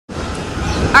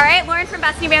All right, Lauren from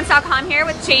bestnewbands.com here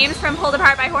with James from Pulled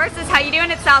Apart by Horses. How you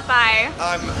doing at South by?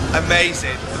 I'm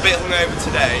amazing. A bit hungover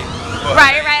today.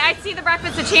 Right. I see the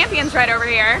Breakfast of Champions right over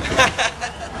here.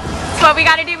 That's what we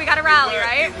got to do. We got to rally,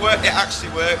 right? It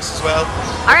actually works as well.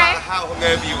 All right. No matter how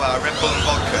hungover you are, Red Bull and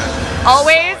vodka.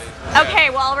 Always? Yeah. Okay,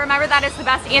 well, I'll remember that as the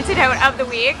best antidote of the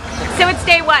week. So it's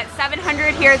day, what,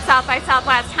 700 here at South by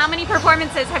Southwest. How many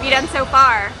performances have you done so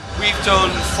far? We've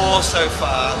done 4 so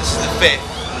far. This is the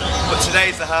 5th. But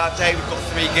today's the hard day. We've got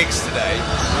 3 gigs today.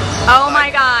 Oh my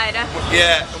God.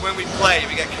 Yeah, and when we play,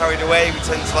 we get carried away. We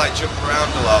tend to like jump around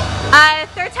a lot.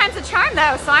 Third time's a charm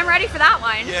though, so I'm ready for that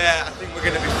one. Yeah, I think we're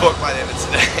going to be fucked by the end of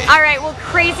today. All right, well,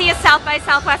 craziest South by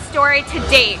Southwest story to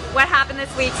date. What happened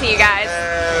this week to you guys?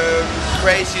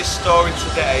 Craziest story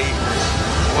today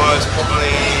was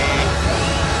probably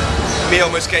me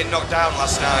almost getting knocked down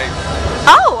last night.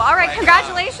 Oh, all right,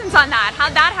 congratulations on that.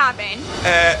 How'd that happen?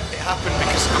 It happened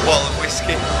because of a bottle of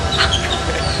whiskey.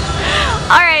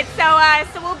 All right,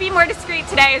 so we'll be more discreet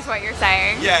today is what you're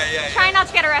saying. Yeah. Try not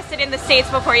to get arrested in the States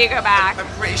before you go back. I'm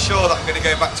pretty sure that I'm going to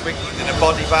go back to England in a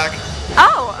body bag.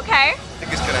 Oh, okay. I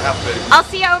think it's going to happen. I'll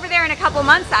see you over there in a couple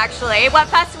months, actually. What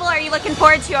festival are you looking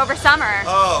forward to over summer?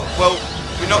 Oh, well,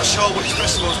 we're not sure which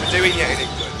festivals we're doing yet in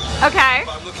England. Okay.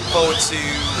 But I'm looking forward to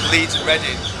Leeds and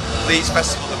Reading. Leeds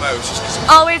Festival the most. Just 'cause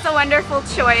always a wonderful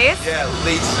choice. Yeah,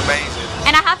 Leeds is amazing.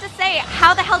 And I have to say,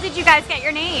 how the hell did you guys get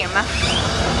your name?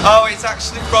 Oh, it's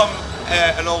actually from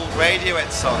an old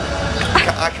Radiohead song.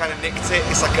 I kind of nicked it.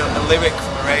 It's like a lyric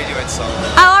from a Radiohead song.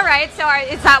 Oh, all right. So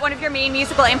is that one of your main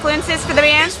musical influences for the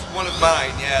band? It's one of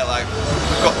mine, yeah. Like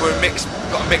we're a mixed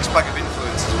bag of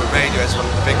influences. But Radiohead's one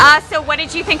of the big. So what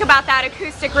did you think about that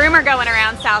acoustic rumor going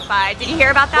around South by? Did you hear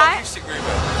about that? What acoustic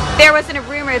rumor? There wasn't a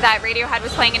rumor that Radiohead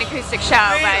was playing an acoustic show,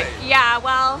 Really? but yeah,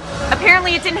 well,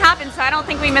 apparently it didn't happen, so I don't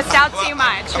think we missed out too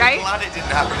much, right? I'm glad it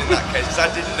didn't happen in that case, because I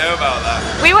didn't know about that.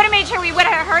 We would have made sure we would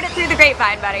have heard it through the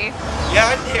grapevine, buddy. Yeah,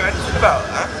 I didn't hear anything about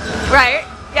that. Right?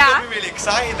 Yeah. I got me really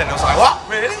excited then. I was like, what?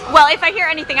 Really? Well, if I hear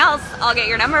anything else, I'll get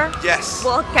your number. Yes.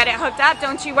 We'll get it hooked up,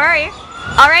 don't you worry.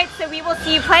 All right, so we will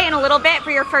see you play in a little bit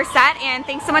for your first set, and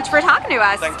thanks so much for talking to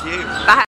us. Thank you. Bye.